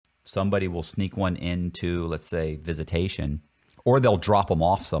somebody will sneak one into, let's say, visitation, or they'll drop them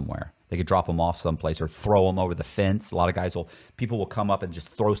off somewhere. They could drop them off someplace or throw them over the fence. A lot of people will come up and just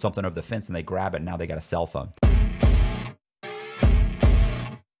throw something over the fence and they grab it and now they got a cell phone.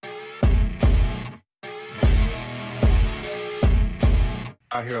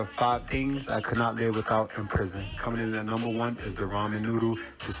 I hear of 5 things I could not live without in prison. Coming in at number 1 is the ramen noodle.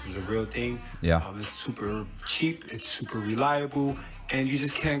 This is a real thing. Yeah. It's super cheap. It's super reliable. And you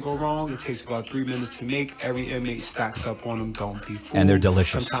just can't go wrong. It takes about 3 minutes to make. Every inmate stacks up on them. Don't be fooled. And they're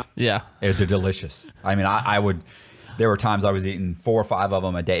delicious. Yeah. They're delicious. I mean, there were times I was eating 4 or 5 of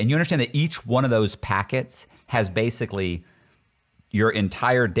them a day. And you understand that each one of those packets has basically your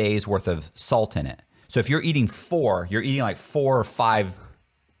entire day's worth of salt in it. So if you're eating 4, you're eating like 4 or 5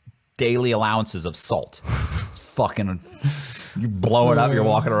 daily allowances of salt. It's fucking, you blow it up, you're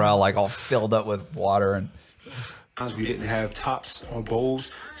walking around like all filled up with water. And we didn't have tops or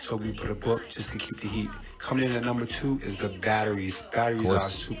bowls, so we put a book just to keep the heat. Coming in at number 2 is the batteries. Batteries are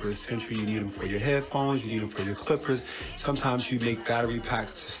super essential. You need them for your headphones, you need them for your clippers. Sometimes you make battery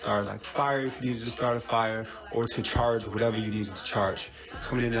packs to start like fire if you needed to start a fire, or to charge whatever you needed to charge.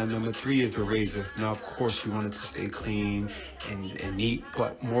 Coming in at number 3 is the razor. Now, of course, you want it to stay clean and neat,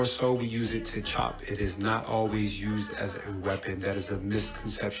 but more so we use it to chop. It is not always used as a weapon. That is a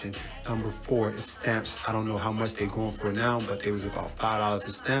misconception. Number 4 is stamps. I don't know how much they're going for now, but they was about $5 a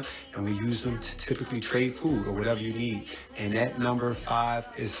stamp, and we use them to typically trade food or whatever you need. And at number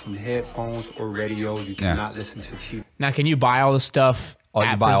 5 is some headphones or radio. You cannot listen to TV. Now, can you buy all this stuff? Oh,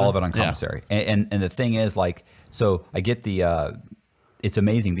 you buy all of it on commissary. Yeah. And the thing is, like, so I get the, it's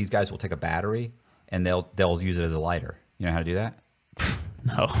amazing. These guys will take a battery and they'll use it as a lighter. You know how to do that?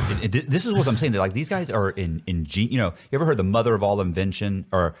 No. This is what I'm saying. They're like, these guys are you know, you ever heard the mother of all invention,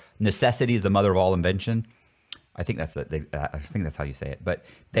 or necessity is the mother of all invention? I think that's I think that's how you say it. But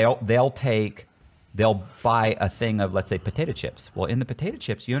they'll buy a thing of, let's say, potato chips. Well, in the potato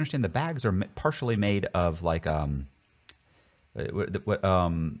chips, you understand the bags are partially made of like they're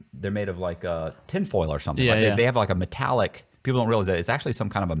made of like tinfoil or something. Yeah, like they have like a metallic. People don't realize that it's actually some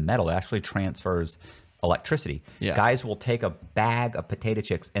kind of a metal. It actually transfers electricity. Yeah. Guys will take a bag of potato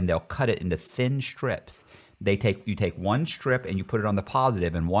chips and they'll cut it into thin strips. You take one strip and you put it on the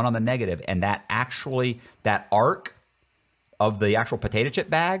positive and one on the negative, and that arc of the actual potato chip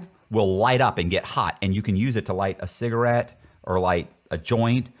bag will light up and get hot, and you can use it to light a cigarette or light a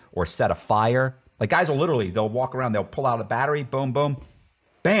joint or set a fire. Like, guys will literally, they'll walk around, they'll pull out a battery, boom, boom,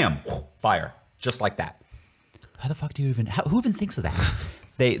 bam, fire, just like that. How the fuck do you even, who even thinks of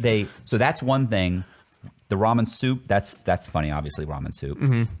that? So that's one thing. The ramen soup, that's funny, obviously, ramen soup,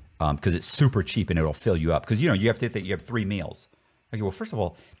 because it's super cheap and it'll fill you up. Because, you know, you have to think you have 3 meals. Okay, well, first of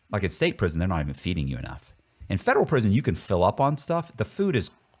all, like at state prison, they're not even feeding you enough. In federal prison, you can fill up on stuff. The food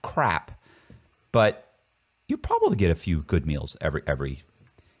is crap, but you probably get a few good meals every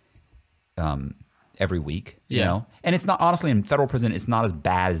week, you know? And it's not, honestly, in federal prison, it's not as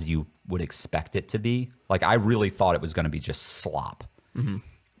bad as you would expect it to be. Like, I really thought it was going to be just slop.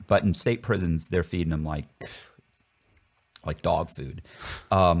 But in state prisons, they're feeding them like dog food.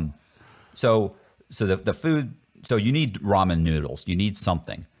 So the food, so you need ramen noodles. You need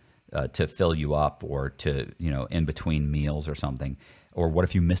something to fill you up, or to, you know, in between meals or something. Or what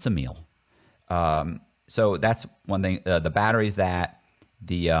if you miss a meal? So that's one thing. The batteries, what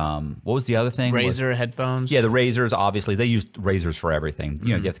was the other thing? Razor, headphones. Yeah, the razors, obviously. They use razors for everything. You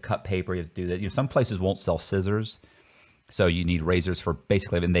know, you have to cut paper, you have to do that. You know, some places won't sell scissors. So you need razors for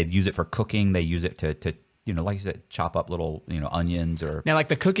basically, and they use it for cooking. They use it to you know, like you said, chop up little, you know, onions or. Now, like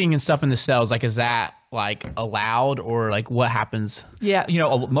the cooking and stuff in the cells, like, is that like allowed, or like what happens? Yeah, you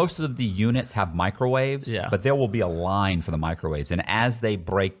know, most of the units have microwaves, but there will be a line for the microwaves. And as they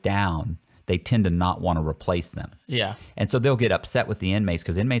break down, they tend to not want to replace them. Yeah. And so they'll get upset with the inmates,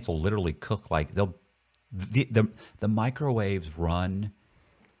 because inmates will literally cook like the microwaves run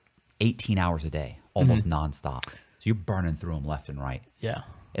 18 hours a day, almost nonstop. So you're burning through them left and right. Yeah.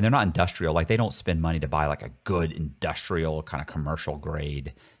 And they're not industrial. Like, they don't spend money to buy like a good industrial kind of commercial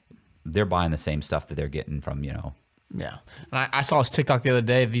grade. They're buying the same stuff that they're getting from, you know. Yeah. And I saw this TikTok the other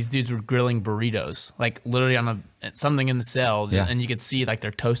day. These dudes were grilling burritos, like literally on something in the cell. Yeah. And you could see like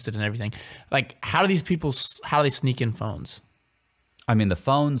they're toasted and everything. Like, how do these people, how do they sneak in phones? I mean, the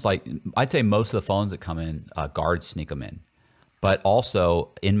phones, like, I'd say most of the phones that come in, guards sneak them in. But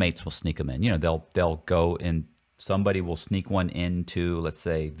also inmates will sneak them in. You know, they'll go and somebody will sneak one into, let's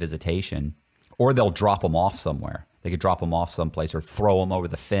say, visitation, or they'll drop them off somewhere. They could drop them off someplace or throw them over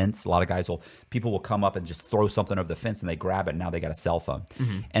the fence. A lot of people will come up and just throw something over the fence and they grab it, and now they got a cell phone.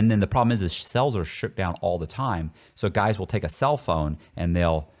 And then the problem is cells are shook down all the time. So guys will take a cell phone and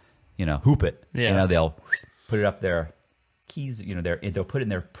they'll you know, hoop it. Yeah. You know, they'll put it up their keys, you know, they'll put it in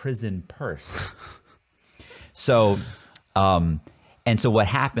their prison purse. So, and so what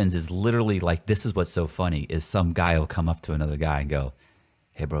happens is literally like, this is what's so funny is some guy will come up to another guy and go,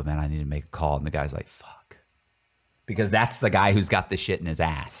 hey bro, man, I need to make a call. And the guy's like, fuck. Because that's the guy who's got the shit in his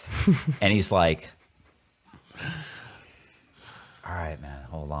ass. And he's like, all right, man,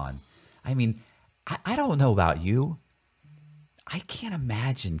 hold on. I mean, I don't know about you. I can't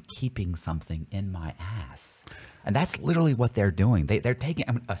imagine keeping something in my ass. And that's literally what they're doing. They're taking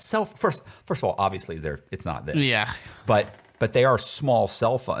a first of all, obviously it's not this. Yeah. But they are small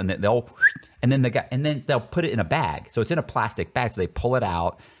cell phone, and then they'll put it in a bag. So it's in a plastic bag. So they pull it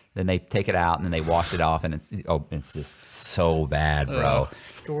out, then they take it out, and then they wash it off, and it's just so bad, bro.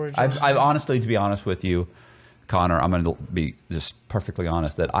 I've honestly, to be honest with you, Connor, I'm going to be just perfectly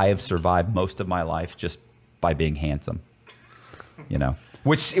honest that I have survived most of my life just by being handsome. You know,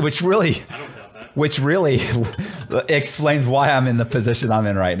 which really explains why I'm in the position I'm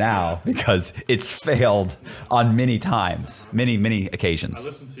in right now, because it's failed on many times, many occasions. I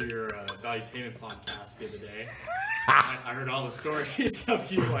listened to your valuetainment podcast the other day. I heard all the stories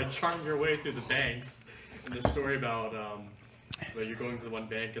of you like charming your way through the banks, and the story about where you're going to the one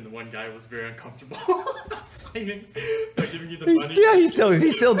bank and the one guy was very uncomfortable signing, like giving you the money. Yeah, he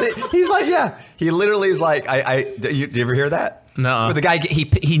still did. He's like, yeah, he literally is like, did you ever hear that? No. But the guy,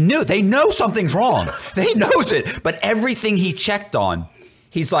 he knew, they know something's wrong. They knows it, but everything he checked on,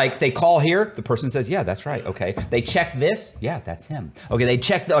 he's like, they call here, the person says, yeah, that's right, okay. They check this, yeah, that's him. Okay, they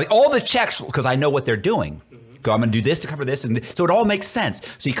check all the checks because I know what they're doing. Go, I'm gonna do this to cover this, and so it all makes sense.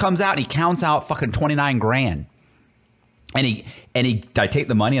 So he comes out and he counts out fucking 29 grand. And I take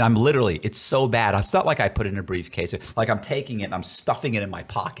the money, and I'm literally, it's so bad. It's not like I put it in a briefcase. Like I'm taking it and I'm stuffing it in my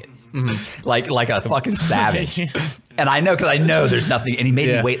pockets, like a fucking savage. And I know, because I know there's nothing. And he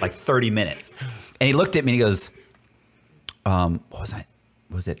made me wait like 30 minutes. And he looked at me and he goes, what was I?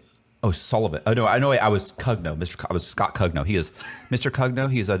 Was it? Oh, Sullivan. Oh no, I know. I was Cugno. I was Scott Cugno. He goes, Mr. Cugno.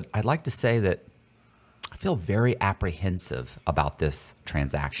 He goes, I'd like to say that I feel very apprehensive about this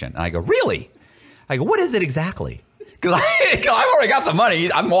transaction. And I go, really? I go, what is it exactly? Because I've already got the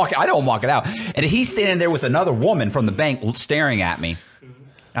money. I'm walking. I don't walk it out. And he's standing there with another woman from the bank staring at me. And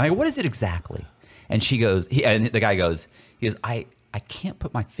I go, what is it exactly? And she goes, and the guy goes, he goes, I can't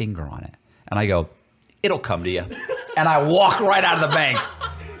put my finger on it. And I go, it'll come to you. And I walk right out of the bank.